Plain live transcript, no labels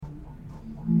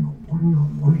Hi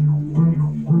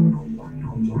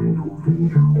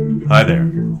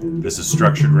there, this is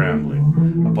Structured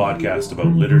Rambling, a podcast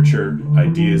about literature,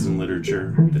 ideas in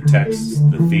literature, the texts,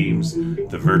 the themes,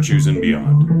 the virtues and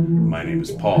beyond. My name is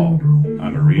Paul.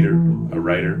 I'm a reader, a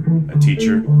writer, a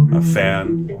teacher, a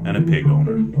fan, and a pig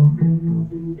owner.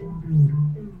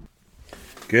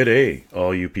 Good day,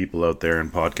 all you people out there in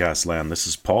podcast land. This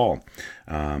is Paul.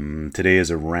 Today is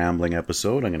a rambling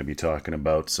episode. I'm going to be talking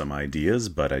about some ideas,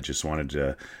 but I just wanted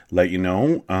to let you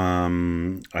know.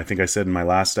 I think I said in my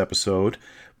last episode,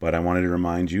 but I wanted to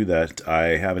remind you that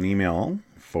I have a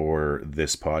for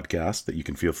this podcast that you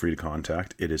can feel free to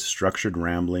contact. It is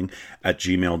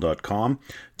structuredrambling@gmail.com.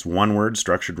 It's one word,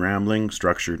 structured rambling.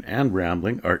 Structured and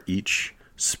rambling are each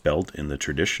spelled in the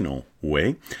traditional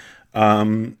way.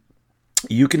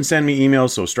 You can send me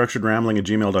emails, so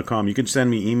structuredrambling@gmail.com. You can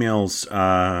send me emails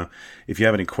if you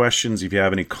have any questions, if you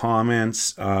have any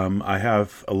comments. I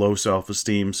have a low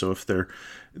self-esteem, so if they're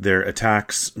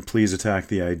attacks, please attack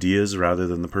the ideas rather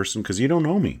than the person, because you don't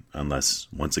know me, unless,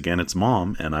 once again, it's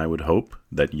mom, and I would hope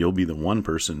that you'll be the one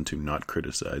person to not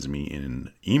criticize me in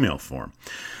email form.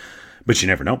 But you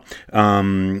never know.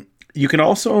 You can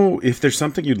also, if there's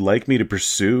something you'd like me to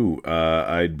pursue,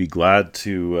 I'd be glad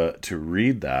to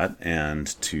read that and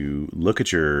to look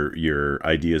at your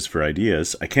ideas for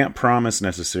ideas. I can't promise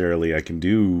necessarily I can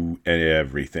do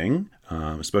everything,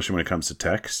 especially when it comes to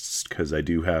texts, because I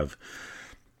do have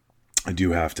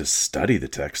to study the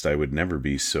text. I would never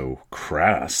be so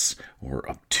crass or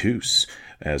obtuse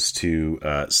as to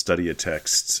study a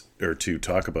text or to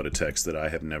talk about a text that I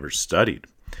have never studied.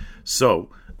 So,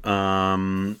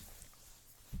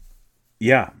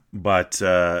 yeah, but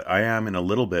I am in a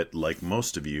little bit like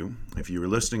most of you. If you were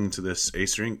listening to this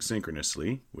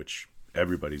asynchronously, which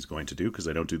everybody's going to do because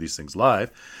I don't do these things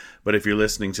live, but if you're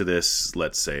listening to this,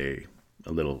 let's say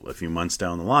a few months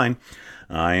down the line,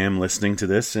 I am listening to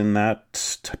this in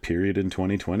that period in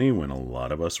 2020 when a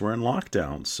lot of us were in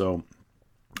lockdown. So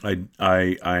I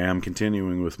am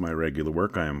continuing with my regular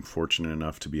work. I am fortunate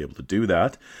enough to be able to do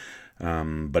that.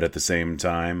 But at the same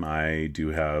time, I do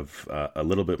have a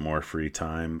little bit more free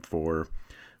time for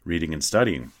reading and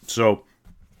studying. So,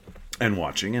 and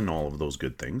watching and all of those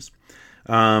good things.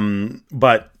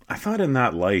 But I thought in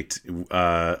that light,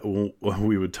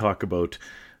 we would talk about,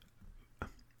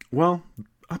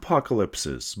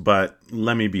 apocalypses, but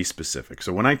let me be specific.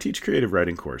 So when I teach creative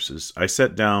writing courses, I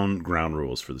set down ground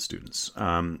rules for the students.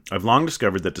 I've long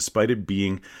discovered that despite it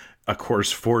being a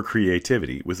course for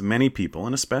creativity, with many people,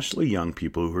 and especially young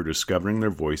people who are discovering their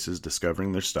voices,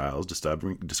 discovering their styles,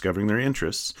 discovering their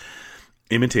interests,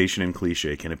 imitation and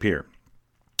cliche can appear.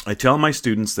 I tell my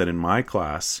students that in my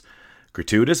class,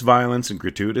 gratuitous violence and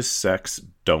gratuitous sex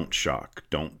don't shock.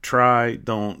 Don't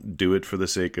do it for the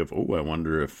sake of, I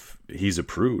wonder if he's a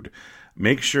prude.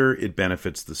 Make sure it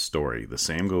benefits the story. The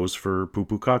same goes for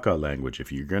poo-poo caca language.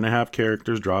 If you're going to have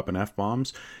characters dropping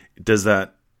F-bombs, does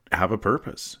that have a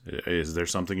purpose? Is there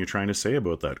something you're trying to say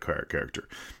about that character?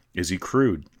 Is he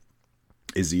crude?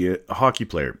 Is he a hockey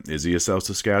player? Is he a South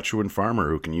Saskatchewan farmer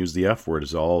who can use the F word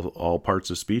as all parts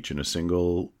of speech in a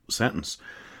single sentence?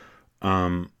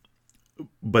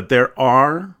 But there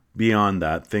are, beyond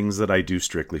that, things that I do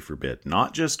strictly forbid.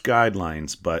 Not just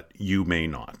guidelines, but you may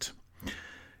not.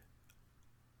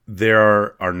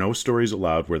 There are no stories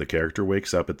allowed where the character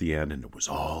wakes up at the end and it was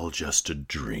all just a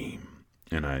dream.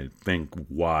 And I think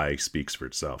why speaks for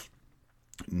itself.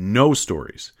 No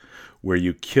stories where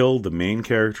you kill the main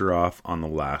character off on the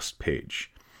last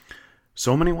page.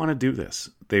 So many want to do this.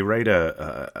 They write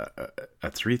a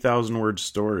 3,000-word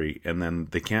story and then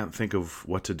they can't think of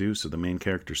what to do, so the main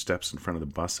character steps in front of the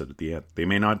bus at the end. They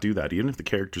may not do that. Even if the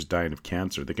character's dying of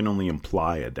cancer, they can only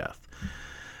imply a death.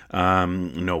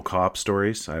 No cop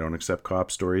stories. I don't accept cop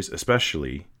stories,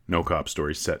 especially no cop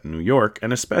stories set in New York,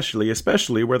 and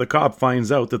especially where the cop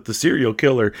finds out that the serial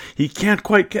killer he can't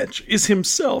quite catch is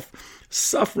himself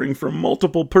suffering from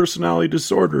multiple personality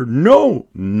disorder. No,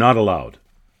 not allowed.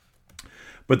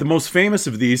 But the most famous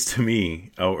of these to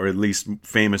me, or at least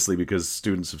famously because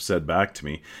students have said back to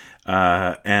me,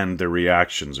 and their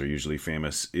reactions are usually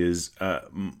famous, is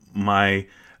my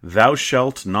thou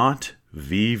shalt not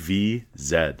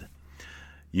VVZ.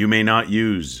 You may not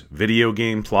use video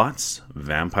game plots,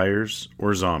 vampires,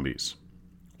 or zombies.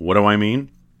 What do I mean?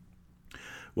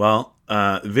 Well,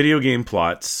 video game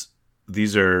plots,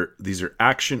 these are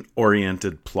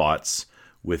action-oriented plots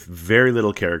with very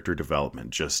little character development,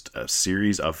 just a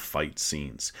series of fight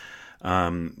scenes.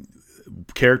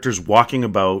 Characters walking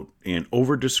about in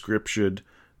over-descriptive,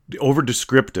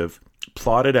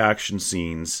 plotted action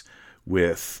scenes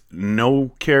with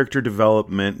no character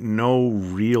development, no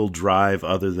real drive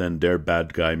other than "der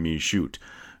bad guy, me shoot."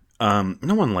 No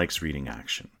one likes reading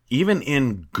action. Even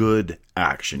in good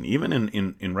action, even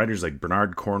in writers like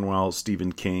Bernard Cornwell,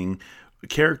 Stephen King,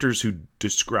 characters who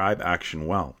describe action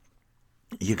well,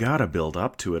 you gotta build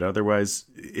up to it. Otherwise,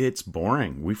 it's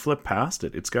boring. We flip past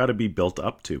it. It's got to be built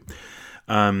up to.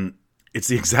 It's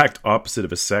the exact opposite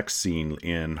of a sex scene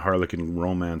in Harlequin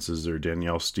romances or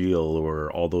Danielle Steele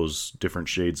or all those different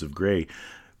shades of gray.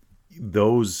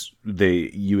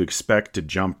 You expect to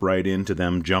jump right into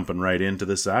them, jumping right into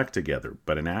this act together.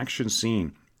 But an action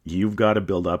scene, you've got to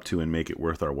build up to and make it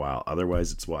worth our while.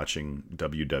 Otherwise, it's watching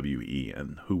WWE,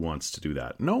 and who wants to do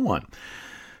that? No one.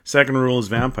 Second rule is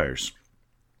vampires.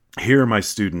 Here, my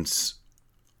students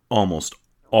almost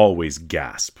always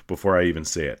gasp before I even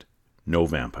say it. No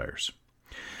vampires.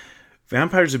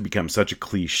 Vampires have become such a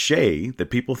cliche that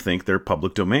people think they're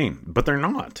public domain, but they're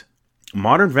not.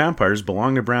 Modern vampires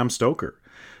belong to Bram Stoker.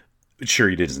 Sure,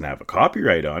 he doesn't have a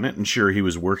copyright on it, and sure, he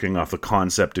was working off the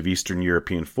concept of Eastern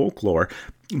European folklore,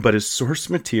 but his source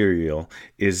material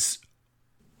is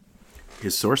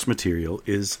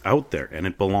out there, and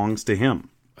it belongs to him.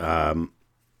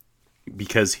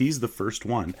 Because he's the first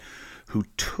one who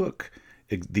took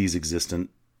these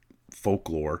existent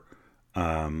folklore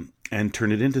and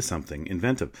turned it into something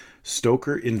inventive.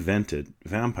 Stoker invented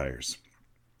vampires.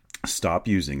 Stop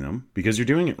using them because you're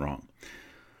doing it wrong.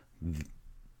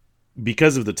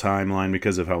 Because of the timeline,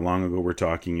 because of how long ago we're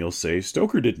talking, you'll say,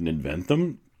 Stoker didn't invent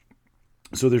them,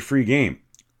 so they're free game.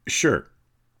 Sure,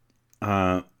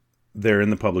 they're in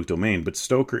the public domain, but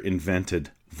Stoker invented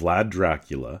Vlad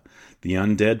Dracula, the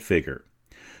undead figure.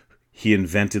 He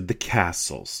invented the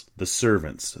castles, the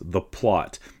servants, the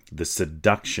plot, the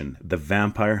seduction, the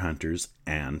vampire hunters,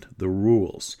 and the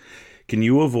rules. Can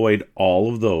you avoid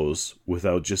all of those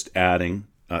without just adding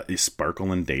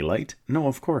sparkle and daylight? No,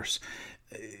 of course.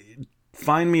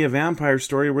 Find me a vampire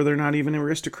story where they're not even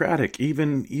aristocratic.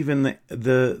 Even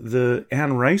the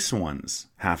Anne Rice ones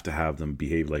have to have them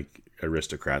behave like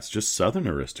aristocrats, just Southern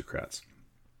aristocrats.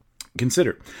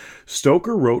 Consider,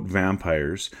 Stoker wrote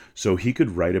vampires so he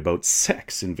could write about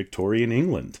sex in Victorian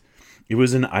England. It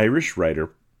was an Irish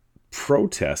writer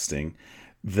protesting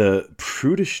the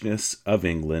prudishness of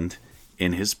England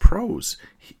in his prose.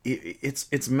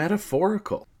 It's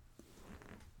metaphorical.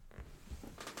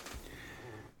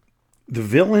 The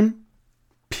villain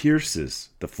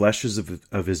pierces the fleshes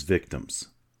of his victims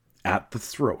at the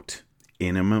throat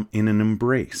in an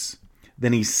embrace.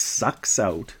 Then he sucks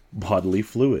out bodily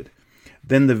fluid.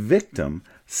 Then the victim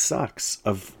sucks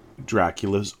of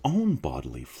Dracula's own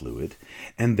bodily fluid,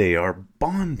 and they are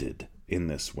bonded in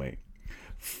this way.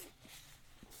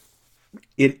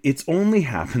 It only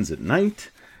happens at night.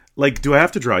 Like, do I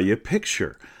have to draw you a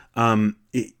picture? Why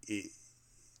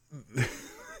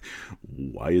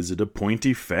is it a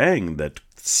pointy fang that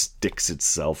sticks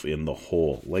itself in the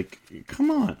hole? Like,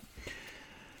 come on.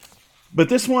 But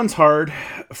this one's hard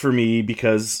for me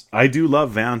because I do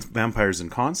love vampires in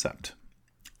concept.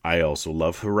 I also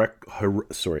love heroic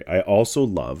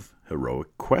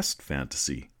quest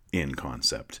fantasy in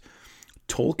concept.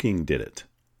 Tolkien did it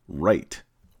right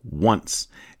once,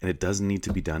 and it doesn't need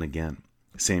to be done again.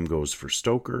 Same goes for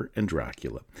Stoker and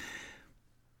Dracula.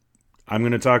 I'm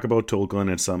going to talk about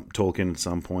Tolkien at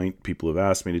some point. People have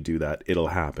asked me to do that. It'll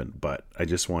happen, but I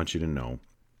just want you to know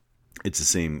it's the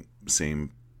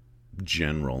same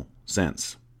general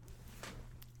sense.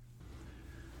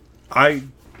 I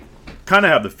kind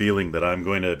of have the feeling that I'm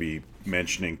going to be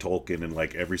mentioning Tolkien in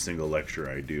like every single lecture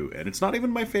I do, and it's not even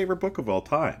my favorite book of all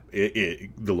time. The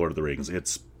Lord of the Rings,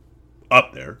 it's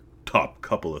up there, top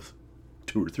couple of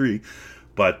 2 or 3,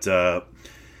 but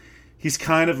he's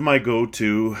kind of my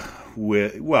go-to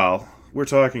we're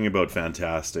talking about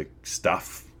fantastic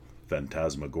stuff,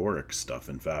 phantasmagoric stuff,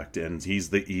 in fact, and he's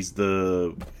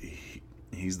the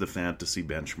fantasy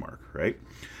benchmark, right?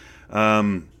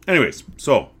 Anyways,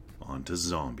 so on to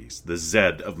zombies. The Z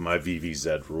of my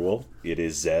VVZ rule. It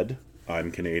is Z.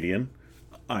 I'm Canadian.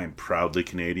 I'm proudly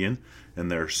Canadian,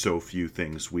 and there are so few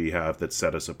things we have that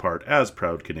set us apart as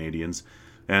proud Canadians,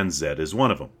 and Z is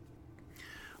one of them.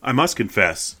 I must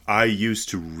confess, I used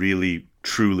to really,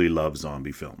 truly love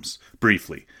zombie films.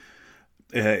 Briefly.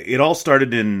 It all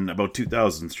started in about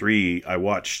 2003. I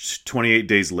watched 28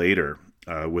 Days Later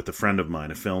with a friend of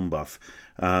mine, a film buff.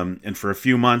 And for a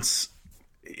few months,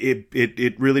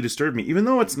 it really disturbed me. Even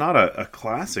though it's not a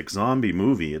classic zombie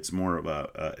movie, it's more of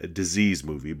a disease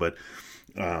movie. But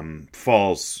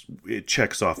it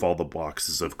checks off all the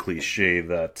boxes of cliche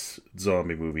that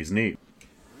zombie movies need.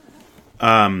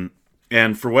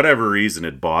 And for whatever reason,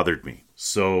 it bothered me.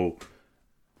 So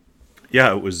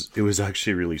Yeah, it was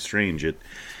actually really strange. I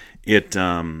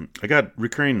got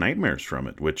recurring nightmares from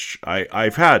it, which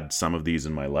I've had some of these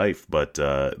in my life, but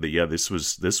yeah,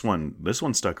 this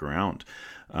one stuck around.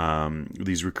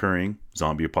 These recurring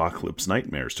zombie apocalypse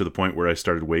nightmares, to the point where I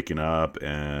started waking up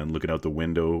and looking out the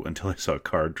window until I saw a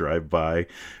car drive by,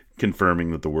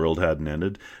 confirming that the world hadn't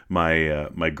ended.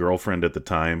 My girlfriend at the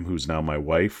time, who's now my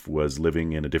wife, was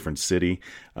living in a different city,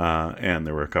 and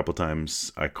there were a couple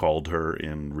times I called her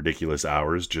in ridiculous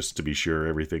hours just to be sure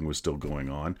everything was still going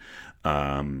on.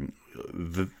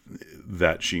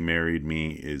 That she married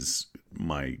me is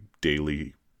my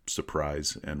daily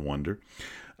surprise and wonder.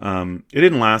 It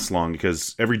didn't last long,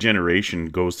 because every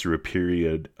generation goes through a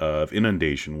period of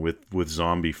inundation with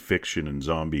zombie fiction and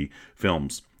zombie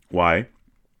films. Why?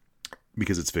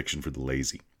 Because it's fiction for the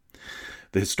lazy.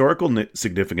 The historical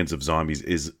significance of zombies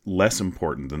is less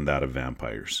important than that of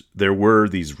vampires. There were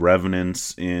these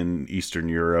revenants in Eastern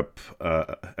Europe.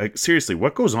 Seriously,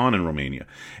 what goes on in Romania?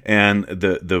 And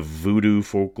the voodoo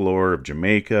folklore of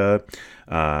Jamaica,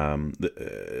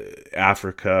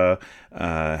 Africa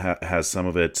has some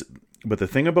of it. But the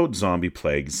thing about zombie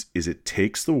plagues is it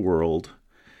takes a world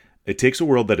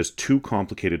that is too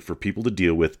complicated for people to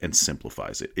deal with and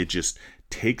simplifies it. It just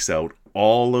takes out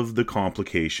all of the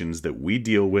complications that we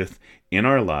deal with in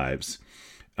our lives,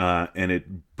 and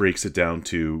it breaks it down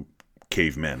to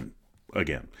cavemen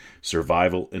again,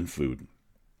 survival and food.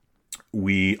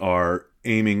 We are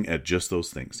aiming at just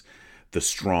those things. The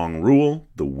strong rule,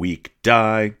 the weak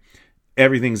die,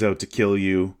 everything's out to kill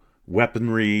you.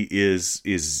 Weaponry is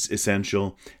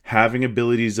essential. Having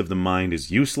abilities of the mind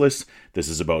is useless. This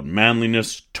is about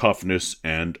manliness, toughness,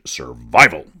 and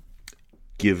survival.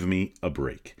 Give me a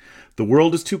break. The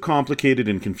world is too complicated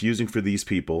and confusing for these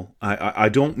people. I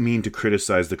don't mean to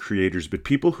criticize the creators, but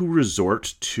people who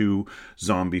resort to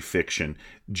zombie fiction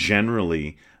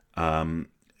generally,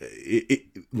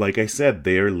 like I said,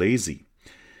 they are lazy.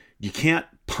 You can't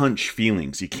punch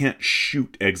feelings. You can't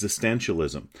shoot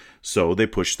existentialism. So they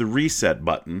push the reset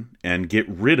button and get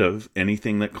rid of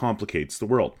anything that complicates the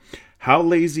world. How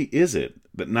lazy is it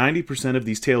that 90% of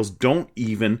these tales don't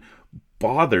even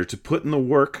bother to put in the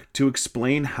work to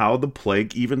explain how the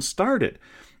plague even started?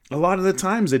 A lot of the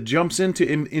times it jumps into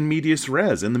in medias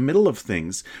res, in the middle of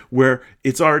things where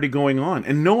it's already going on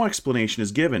and no explanation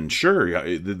is given.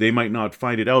 Sure, they might not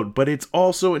find it out, but it's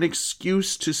also an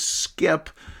excuse to skip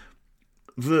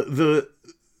the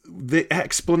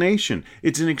explanation.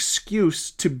 It's an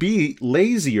excuse to be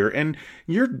lazier, and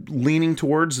you're leaning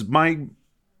towards my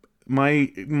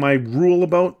rule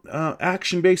about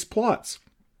action-based plots.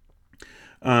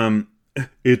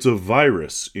 It's a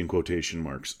virus, in quotation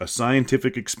marks, a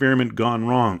scientific experiment gone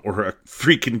wrong, or a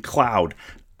freaking cloud.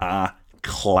 A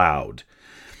cloud.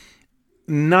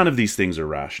 None of these things are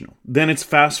rational. Then it's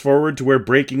fast forward to where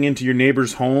breaking into your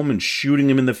neighbor's home and shooting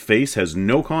him in the face has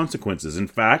no consequences. In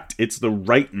fact, it's the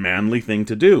right manly thing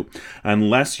to do.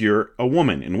 Unless you're a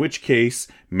woman, in which case,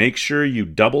 make sure you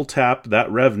double tap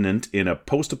that revenant in a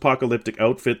post-apocalyptic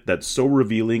outfit that's so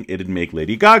revealing it'd make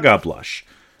Lady Gaga blush.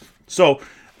 So,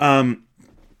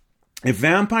 if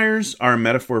vampires are a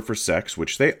metaphor for sex,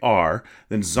 which they are,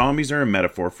 then zombies are a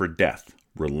metaphor for death.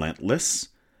 Relentless,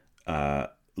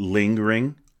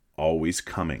 lingering, always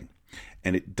coming.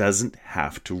 And it doesn't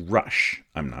have to rush.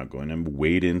 I'm not going to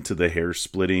wade into the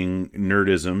hair-splitting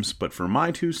nerdisms, but for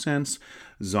my 2 cents,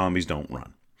 zombies don't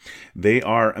run. They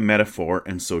are a metaphor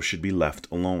and so should be left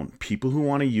alone. People who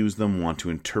want to use them want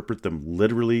to interpret them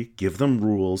literally, give them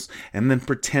rules, and then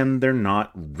pretend they're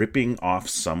not ripping off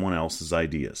someone else's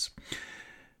ideas.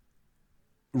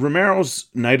 Romero's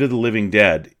Night of the Living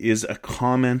Dead is a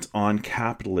comment on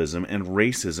capitalism and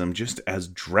racism, just as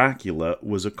Dracula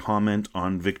was a comment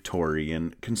on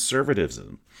Victorian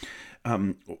conservatism.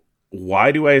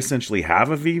 Why do I essentially have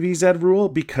a VVZ rule?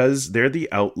 Because they're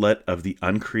the outlet of the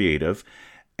uncreative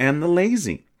and the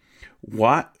lazy.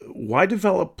 Why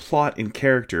develop plot and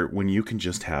character when you can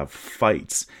just have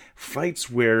fights? Fights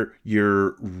where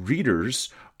your readers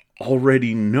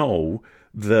already know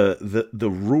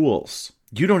the rules.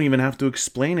 You don't even have to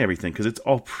explain everything because it's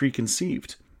all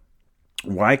preconceived.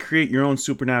 Why create your own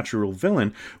supernatural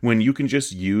villain when you can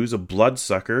just use a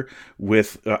bloodsucker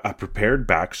with a prepared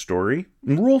backstory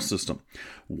and rule system?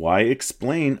 Why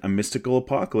explain a mystical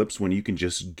apocalypse when you can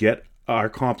just get our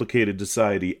complicated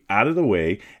society out of the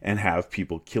way and have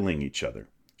people killing each other?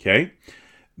 Okay?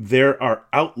 There are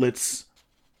outlets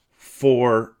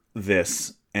for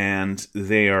this, and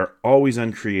they are always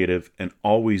uncreative and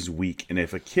always weak. And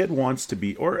if a kid wants to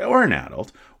be, or an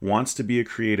adult wants to be a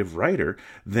creative writer,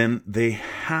 then they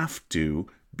have to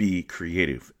be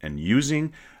creative. And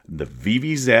using the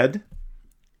VVZ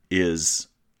is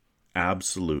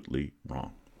absolutely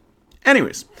wrong.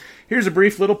 Anyways, here's a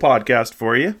brief little podcast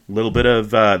for you. A little bit of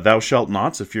thou shalt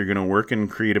nots if you're going to work in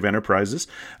creative enterprises.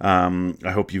 I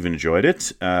hope you've enjoyed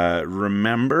it.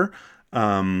 Remember,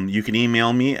 you can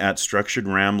email me at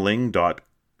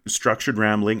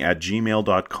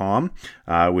structuredrambling@gmail.com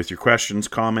with your questions,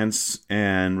 comments,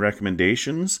 and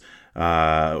recommendations,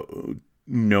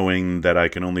 knowing that I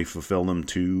can only fulfill them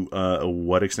to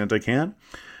what extent I can.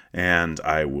 And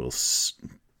I will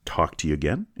talk to you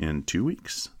again in 2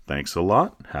 weeks. Thanks a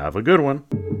lot. Have a good one.